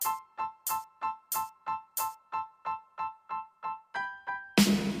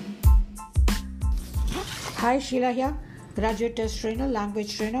Hi, Sheila here, graduate test trainer,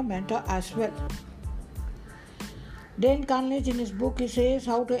 language trainer, mentor as well. Dane Carnegie, in his book, he says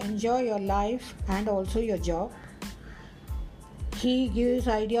how to enjoy your life and also your job. He gives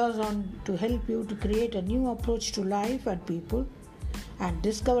ideas on to help you to create a new approach to life and people and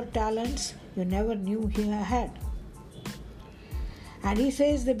discover talents you never knew you had. And he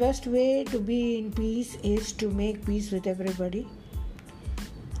says the best way to be in peace is to make peace with everybody.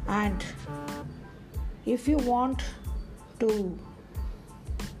 And if you want to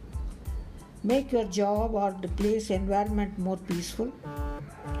make your job or the place environment more peaceful,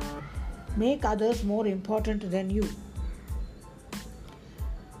 make others more important than you.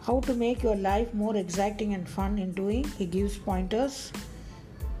 How to make your life more exciting and fun in doing, he gives pointers.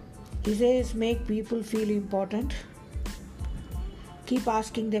 He says make people feel important. Keep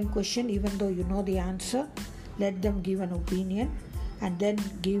asking them questions even though you know the answer. Let them give an opinion and then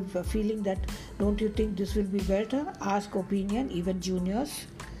give a feeling that don't you think this will be better? Ask opinion, even juniors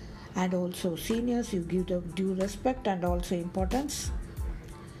and also seniors. You give them due respect and also importance.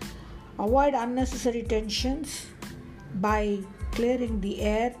 Avoid unnecessary tensions by clearing the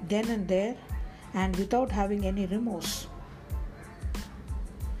air then and there and without having any remorse.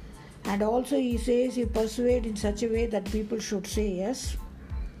 And also he says you persuade in such a way that people should say yes.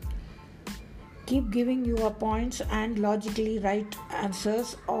 Keep giving your points and logically right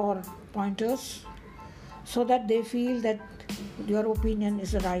answers or pointers so that they feel that your opinion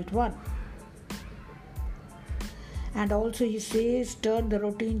is the right one. And also he says turn the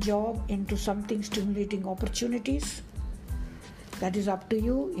routine job into something stimulating opportunities. That is up to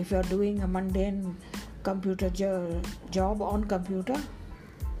you. If you are doing a mundane computer job on computer,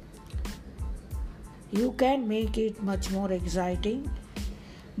 you can make it much more exciting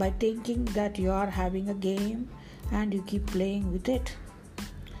by thinking that you are having a game and you keep playing with it.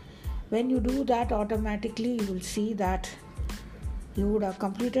 When you do that, automatically you will see that you would have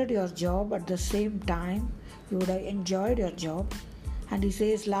completed your job at the same time. You would have enjoyed your job. And he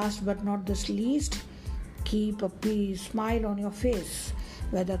says last but not the least, keep a smile on your face.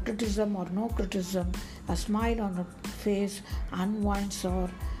 Whether criticism or no criticism, a smile on your face unwinds or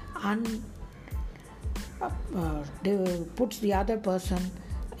puts the other person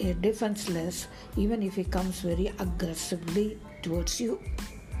defenseless, even if he comes very aggressively towards you.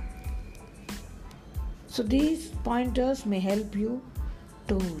 So these pointers may help you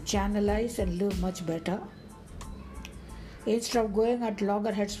to channelize and live much better. Instead of going at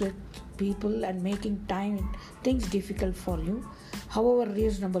loggerheads with people and making things difficult for you, however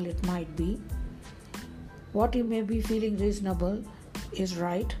reasonable it might be, what you may be feeling reasonable is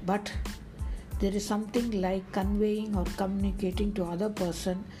right, but there is something like conveying or communicating to other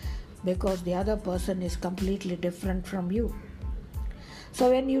person because the other person is completely different from you. So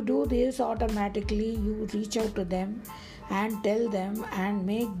when you do this, automatically you reach out to them and tell them and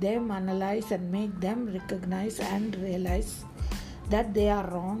make them analyze and make them recognize and realize that they are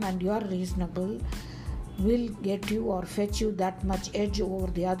wrong and you are reasonable, will get you or fetch you that much edge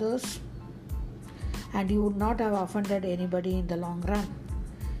over the others, and you would not have offended anybody in the long run.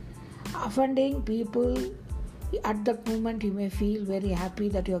 Offending people, at that moment you may feel very happy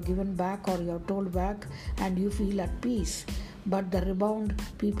that you are given back or you are told back and you feel at peace. But the rebound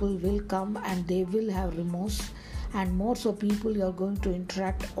people will come and they will have remorse, and more so people you are going to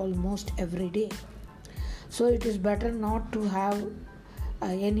interact almost every day. So it is better not to have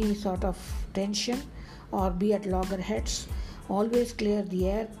any sort of tension or be at loggerheads. Always clear the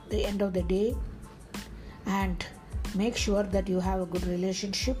air at the end of the day and make sure that you have a good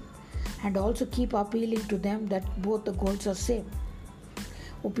relationship, and also keep appealing to them that both the goals are same.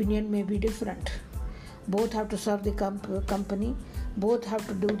 Opinion may be different. Both have to serve the company, both have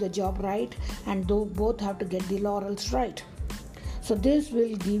to do the job right, and both have to get the laurels right. So this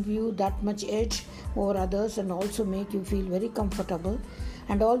will give you that much edge over others and also make you feel very comfortable.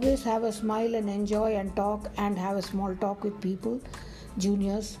 And always have a smile and enjoy and talk and have a small talk with people,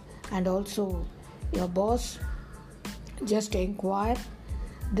 juniors and also your boss. Just inquire.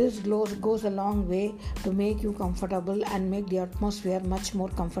 This goes a long way to make you comfortable and make the atmosphere much more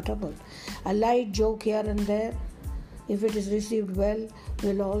comfortable. A light joke here and there, if it is received well,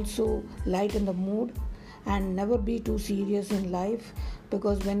 will also lighten the mood. And never be too serious in life,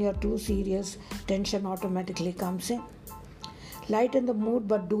 because when you are too serious, tension automatically comes in. Lighten the mood,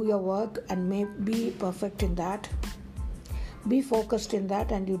 but do your work and be perfect in that. Be focused in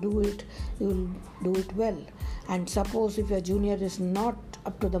that, and you will do it well. And suppose if your junior is not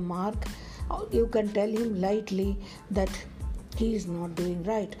up to the mark, you can tell him lightly that he is not doing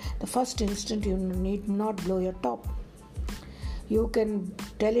right. The first instant you need not blow your top. You can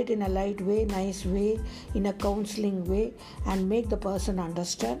tell it in a light way, nice way, in a counseling way, and make the person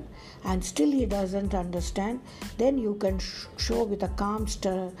understand, and still he doesn't understand, then you can show with a calm,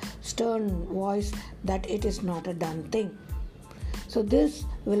 stern voice that it is not a done thing. So this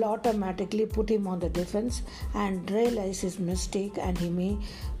will automatically put him on the defense and realize his mistake, and he may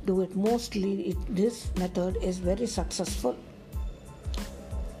do it. Mostly this method is very successful.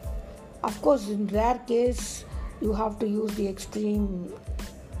 Of course, in rare case, you have to use the extreme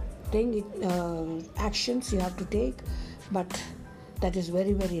actions you have to take, but that is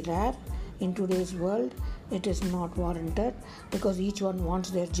very, very rare. In today's world, it is not warranted, because each one wants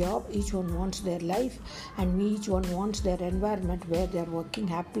their job, each one wants their life, and each one wants their environment where they are working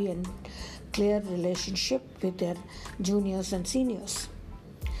happy and clear relationship with their juniors and seniors.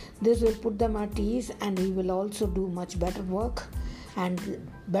 This will put them at ease, and we will also do much better work, and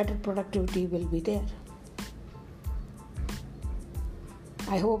better productivity will be there.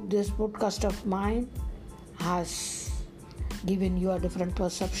 I hope this podcast of mine has given you a different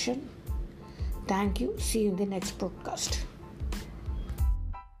perception. Thank you. See you in the next podcast.